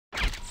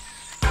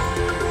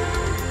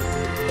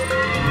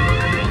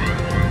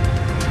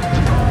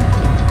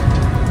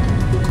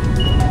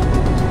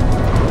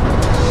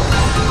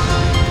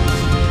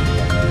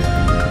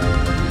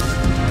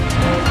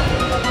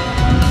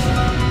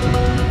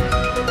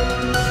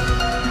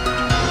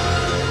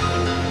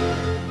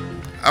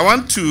I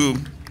want to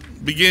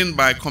begin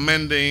by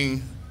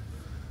commending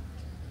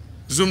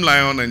Zoom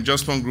Lion and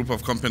Jospon Group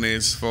of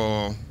companies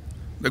for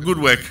the good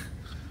work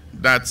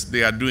that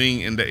they are doing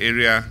in the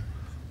area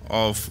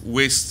of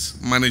waste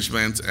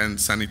management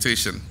and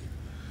sanitation.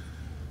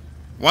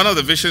 One of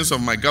the visions of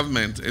my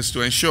government is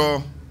to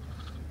ensure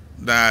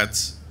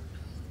that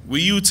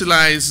we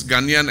utilize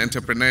Ghanaian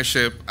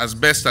entrepreneurship as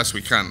best as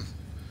we can.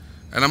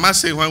 And I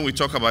must say, when we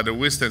talk about the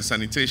waste and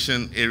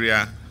sanitation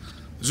area,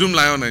 Zoom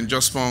Lion and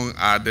Jospon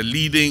are the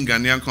leading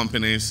Ghanaian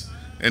companies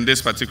in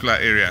this particular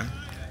area.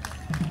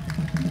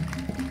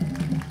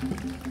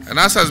 And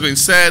as has been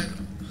said,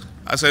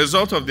 as a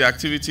result of the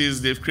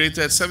activities, they've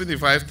created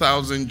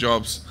 75,000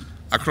 jobs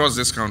across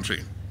this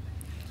country.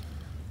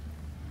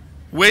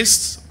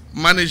 Waste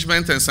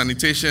management and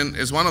sanitation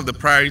is one of the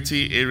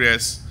priority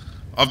areas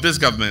of this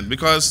government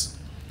because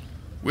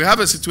we have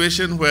a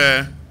situation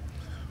where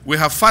we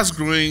have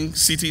fast-growing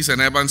cities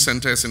and urban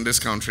centers in this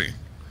country.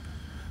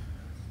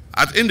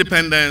 At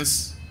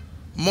independence,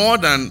 more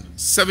than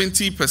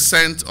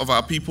 70% of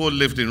our people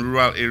lived in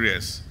rural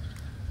areas,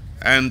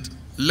 and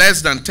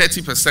less than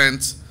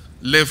 30%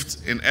 lived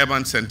in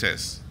urban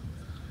centers.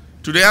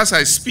 Today, as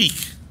I speak,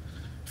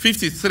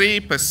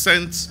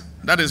 53%,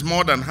 that is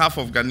more than half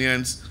of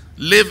Ghanaians,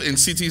 live in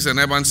cities and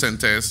urban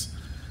centers,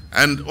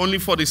 and only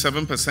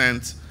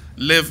 47%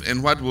 live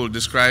in what we'll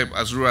describe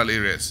as rural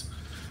areas.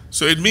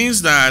 So it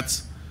means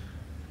that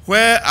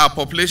where our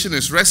population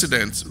is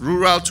resident,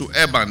 rural to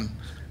urban,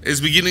 is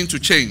beginning to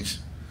change.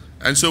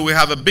 And so we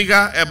have a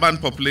bigger urban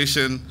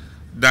population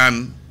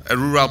than a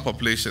rural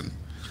population.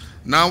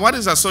 Now, what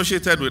is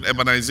associated with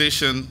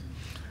urbanization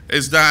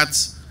is that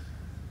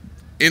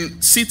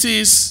in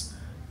cities,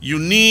 you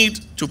need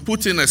to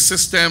put in a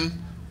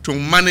system to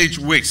manage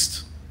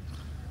waste.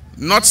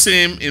 Not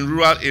same in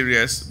rural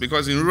areas,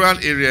 because in rural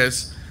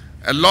areas,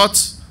 a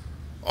lot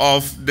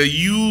of the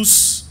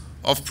use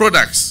of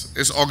products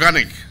is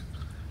organic,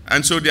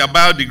 and so they are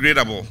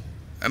biodegradable,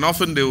 and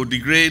often they will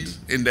degrade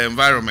in the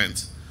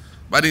environment.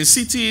 But in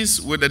cities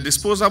with a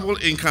disposable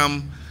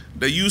income,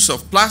 the use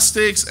of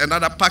plastics and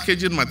other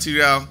packaging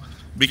material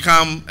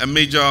become a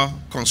major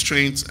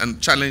constraint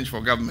and challenge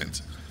for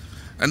government.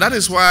 And that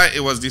is why it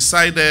was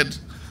decided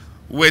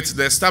with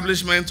the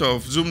establishment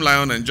of Zoom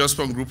Lion and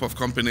Jospon Group of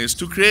companies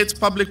to create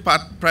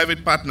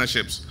public-private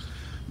partnerships,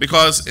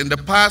 because in the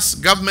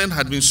past, government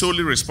had been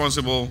solely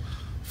responsible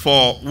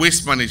for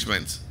waste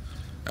management.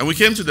 And we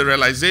came to the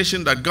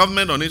realization that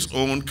government on its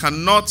own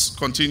cannot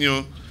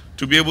continue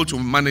to be able to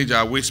manage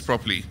our waste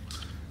properly,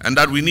 and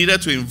that we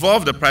needed to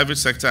involve the private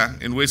sector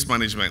in waste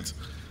management.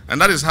 And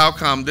that is how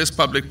come this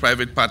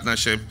public-private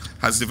partnership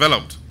has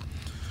developed.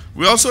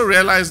 We also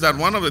realized that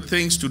one of the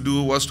things to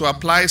do was to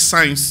apply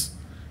science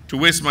to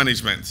waste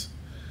management.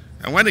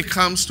 And when it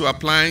comes to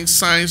applying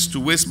science to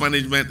waste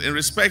management in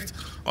respect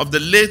of the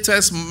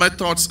latest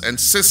methods and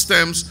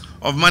systems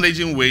of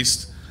managing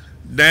waste,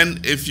 then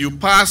if you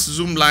pass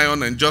Zoom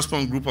Lion and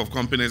Jospon Group of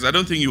companies, I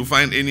don't think you'll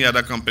find any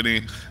other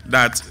company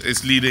that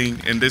is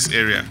leading in this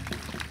area.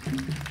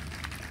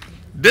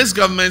 This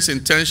government's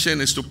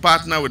intention is to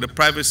partner with the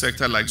private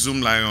sector like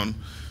Zoom Lion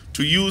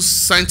to use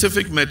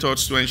scientific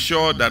methods to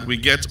ensure that we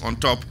get on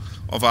top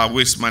of our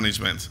waste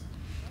management.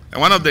 And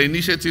one of the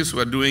initiatives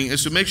we're doing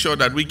is to make sure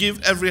that we give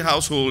every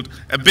household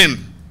a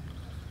bin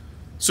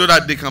so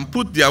that they can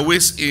put their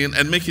waste in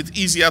and make it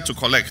easier to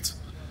collect.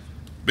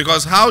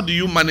 Because how do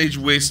you manage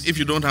waste if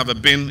you don't have a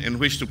bin in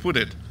which to put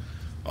it?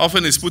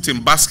 Often it's put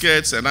in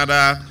baskets and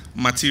other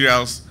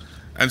materials.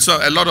 And so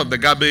a lot of the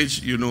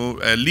garbage,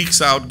 leaks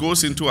out,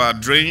 goes into our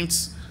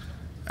drains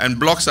and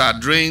blocks our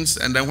drains.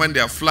 And then when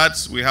there are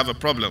floods, we have a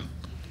problem.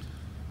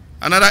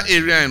 Another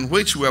area in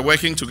which we're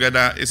working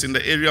together is in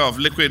the area of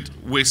liquid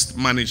waste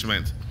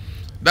management.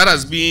 That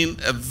has been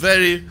a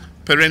very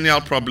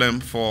perennial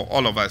problem for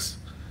all of us.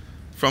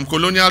 From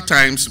colonial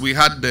times, we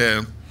had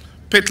the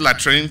pit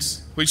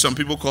latrines, which some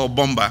people call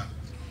bomba.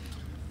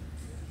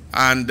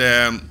 And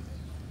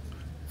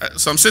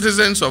some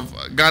citizens of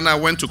Ghana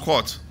went to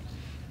court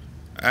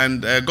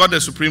and got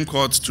the Supreme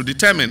Court to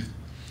determine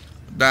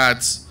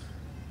that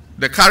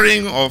the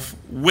carrying of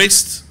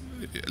waste,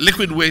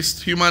 liquid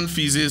waste, human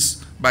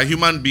feces by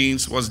human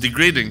beings was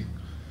degrading.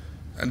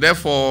 And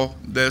therefore,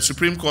 the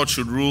Supreme Court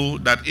should rule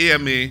that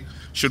AMA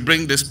should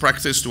bring this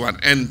practice to an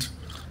end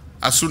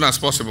as soon as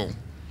possible.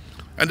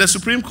 And the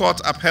Supreme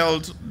Court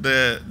upheld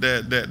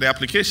the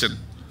application.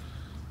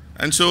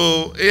 And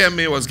so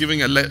AMA was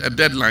giving a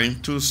deadline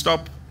to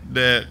stop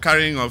the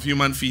carrying of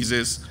human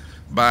feces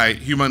by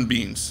human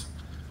beings.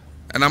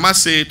 And I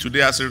must say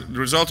today, as a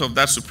result of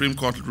that Supreme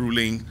Court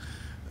ruling,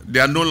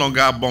 there are no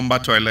longer bomber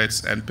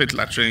toilets and pit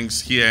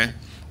latrines here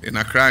in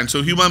Accra. And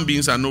so human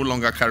beings are no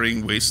longer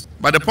carrying waste.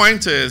 But the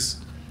point is,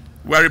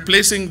 we're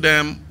replacing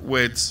them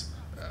with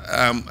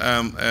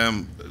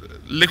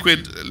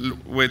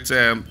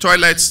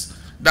toilets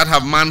that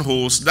have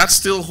manholes that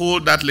still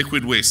hold that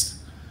liquid waste.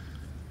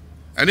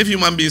 And if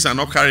human beings are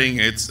not carrying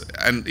it,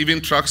 and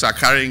even trucks are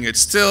carrying it,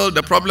 still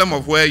the problem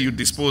of where you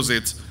dispose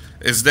it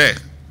is there.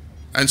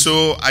 And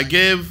so I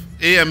gave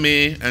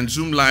AMA and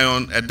Zoom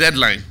Lion a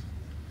deadline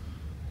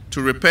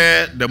to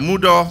repair the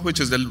MUDO, which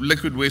is the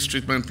liquid waste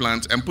treatment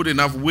plant, and put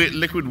enough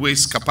liquid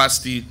waste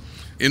capacity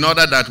in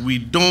order that we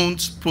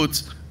don't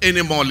put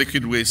any more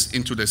liquid waste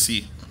into the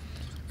sea.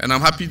 And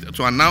I'm happy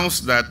to announce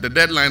that the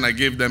deadline I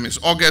gave them is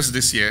August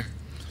this year.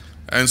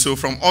 And so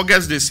from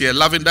August this year,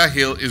 Lavender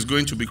Hill is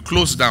going to be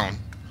closed down.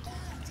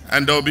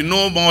 And there will be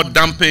no more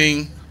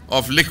dumping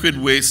of liquid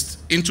waste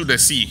into the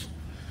sea.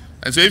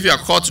 And so if you are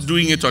caught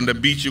doing it on the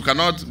beach, you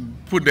cannot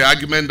put the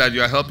argument that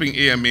you are helping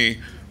AMA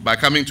by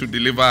coming to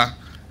deliver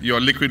your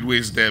liquid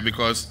waste there,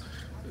 because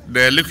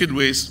the liquid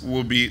waste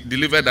will be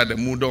delivered at the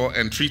MUDO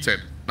and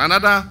treated.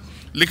 Another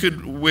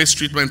liquid waste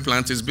treatment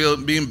plant is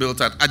being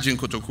built at Ajin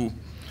Kotoku,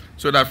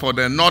 so that for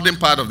the northern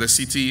part of the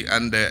city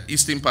and the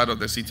eastern part of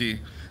the city,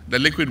 the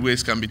liquid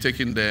waste can be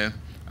taken there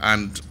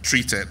and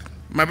treated.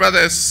 My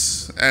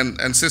brothers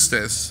and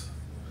sisters,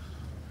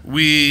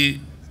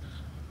 we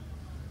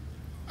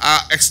are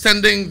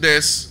extending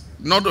this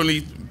not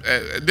only,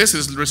 this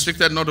is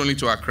restricted not only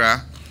to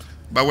Accra,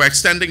 but we're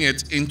extending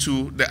it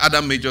into the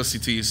other major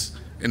cities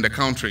in the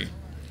country.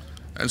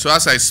 And so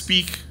as I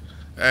speak,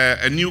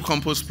 a new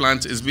compost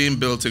plant is being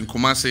built in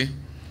Kumasi.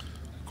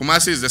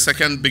 Kumasi is the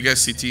second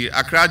biggest city.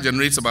 Accra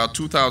generates about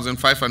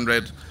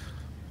 2,500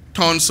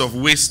 tons of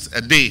waste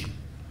a day.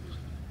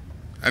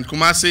 And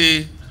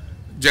Kumasi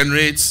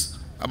generates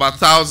about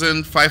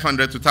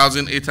 1,500 to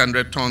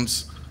 1,800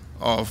 tons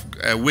of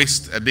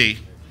waste a day.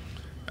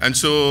 And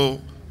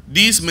so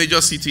these major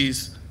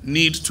cities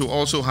need to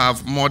also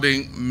have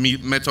modern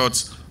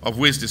methods of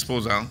waste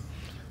disposal.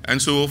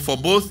 And so for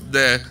both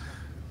the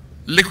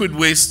liquid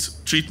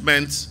waste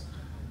treatment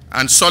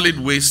and solid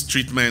waste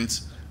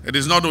treatment, it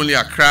is not only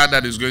Accra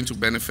that is going to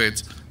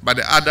benefit, but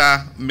the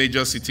other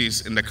major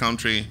cities in the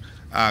country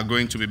are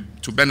going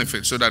to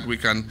benefit, so that we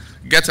can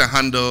get a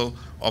handle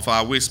of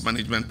our waste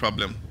management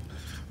problem.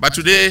 But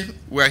today,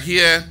 we're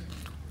here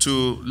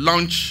to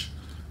launch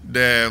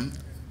the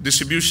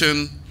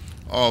distribution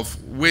of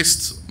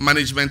waste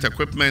management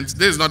equipment.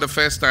 This is not the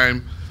first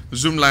time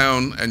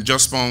Zoomlion and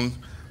Jospong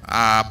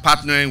are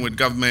partnering with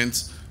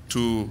government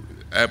to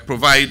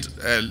provide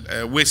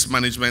waste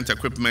management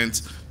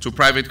equipment to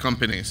private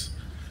companies.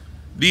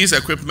 These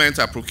equipment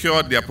are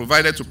procured, they are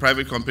provided to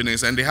private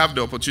companies, and they have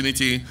the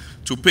opportunity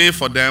to pay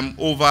for them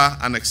over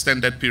an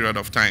extended period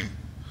of time.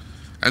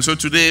 And so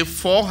today,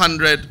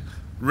 400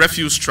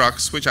 refuse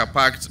trucks, which are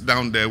parked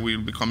down there,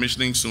 we'll be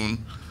commissioning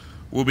soon,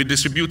 will be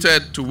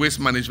distributed to waste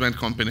management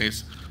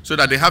companies so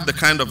that they have the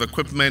kind of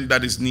equipment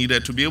that is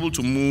needed to be able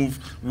to move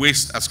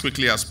waste as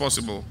quickly as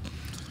possible.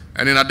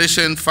 And in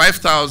addition,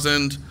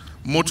 5,000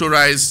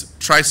 motorized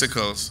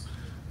tricycles.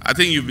 I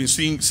think you've been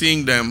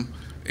seeing them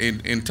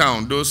in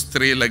town, those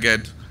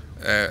three-legged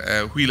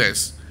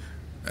wheelers.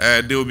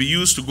 They will be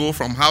used to go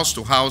from house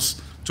to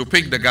house to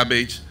pick the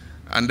garbage,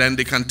 and then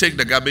they can take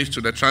the garbage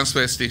to the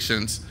transfer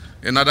stations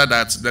in order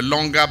that the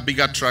longer,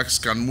 bigger trucks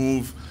can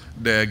move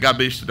the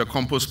garbage to the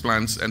compost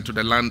plants and to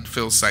the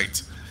landfill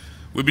site.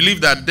 We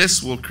believe that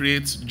this will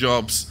create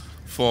jobs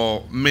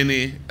for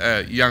many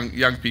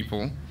young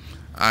people,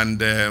 and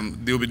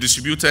they will be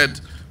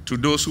distributed to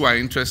those who are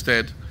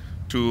interested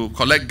to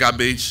collect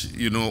garbage,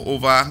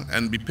 over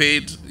and be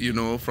paid,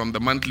 from the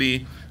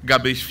monthly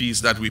garbage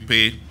fees that we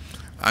pay.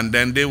 And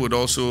then they would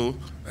also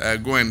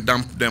go and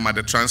dump them at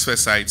the transfer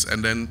sites,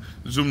 and then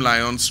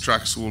Zoomlion's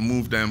trucks will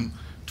move them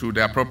to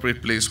the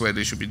appropriate place where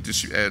they should be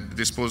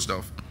disposed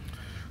of.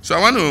 So I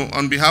want to,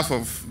 on behalf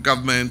of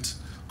government,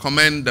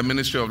 commend the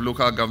Ministry of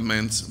Local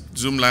Government,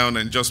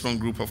 Zoomlion and Jospong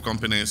Group of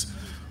companies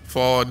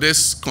for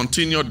this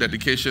continued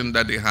dedication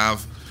that they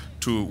have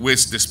to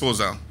waste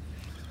disposal.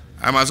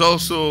 I must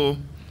also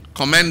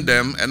commend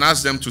them and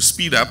ask them to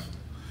speed up,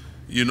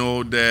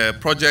 the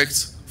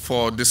project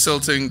for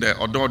desilting the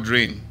Odo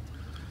drain.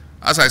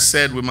 As I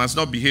said, we must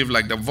not behave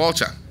like the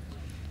vulture.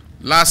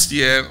 Last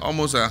year,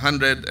 almost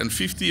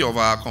 150 of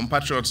our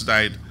compatriots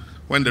died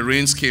when the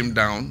rains came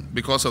down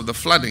because of the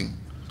flooding.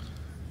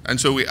 And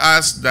so we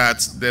ask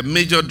that the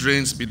major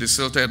drains be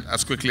desilted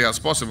as quickly as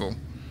possible.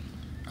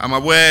 I'm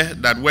aware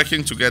that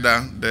working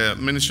together, the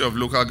Ministry of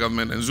Local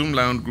Government and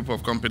Zoomlion Group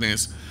of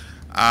companies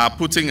are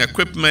putting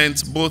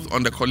equipment both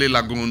on the Kole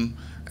Lagoon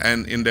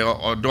and in the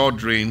Odo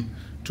drain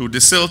to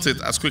desilt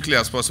it as quickly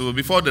as possible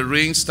before the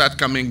rains start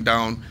coming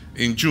down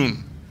in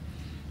June,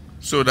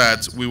 so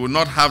that we will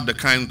not have the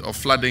kind of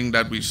flooding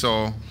that we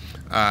saw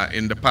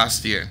in the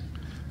past year.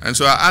 And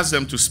so I ask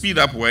them to speed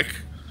up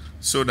work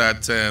so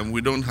that we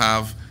don't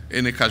have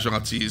any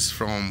casualties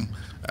from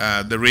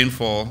the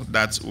rainfall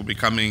that will be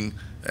coming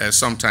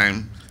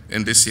sometime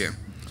in this year.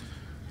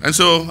 And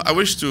so I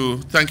wish to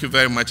thank you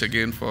very much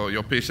again for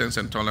your patience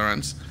and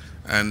tolerance,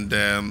 and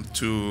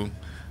to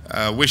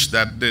wish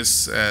that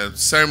this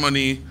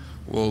ceremony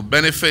will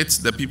benefit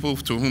the people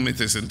to whom it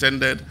is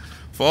intended.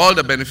 For all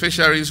the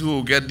beneficiaries who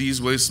will get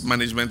these waste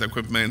management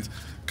equipment,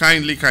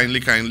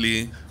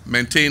 kindly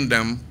maintain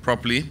them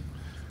properly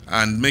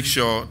and make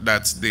sure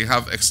that they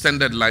have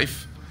extended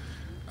life.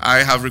 I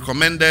have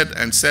recommended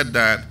and said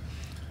that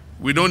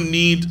we don't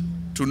need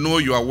to know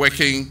you are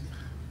working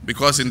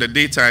because in the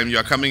daytime you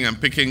are coming and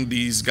picking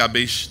these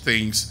garbage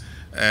things.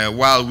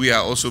 while we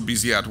are also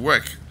busy at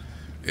work.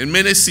 In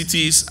many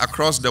cities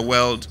across the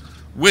world,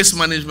 waste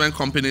management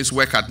companies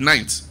work at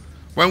night.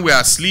 When we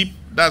are asleep,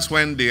 that's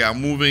when they are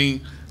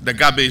moving the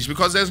garbage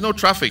because there's no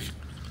traffic.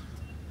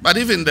 But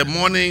if in the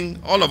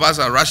morning, all of us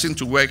are rushing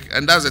to work,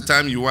 and that's the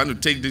time you want to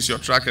take your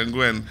truck and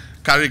go and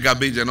carry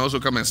garbage and also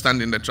come and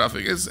stand in the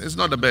traffic, it's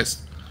not the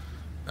best.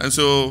 And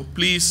so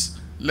please,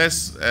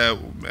 let's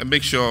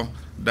make sure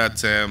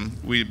that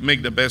we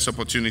make the best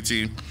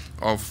opportunity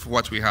of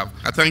what we have.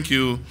 I thank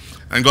you,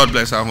 and God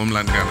bless our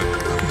homeland,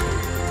 Ghana.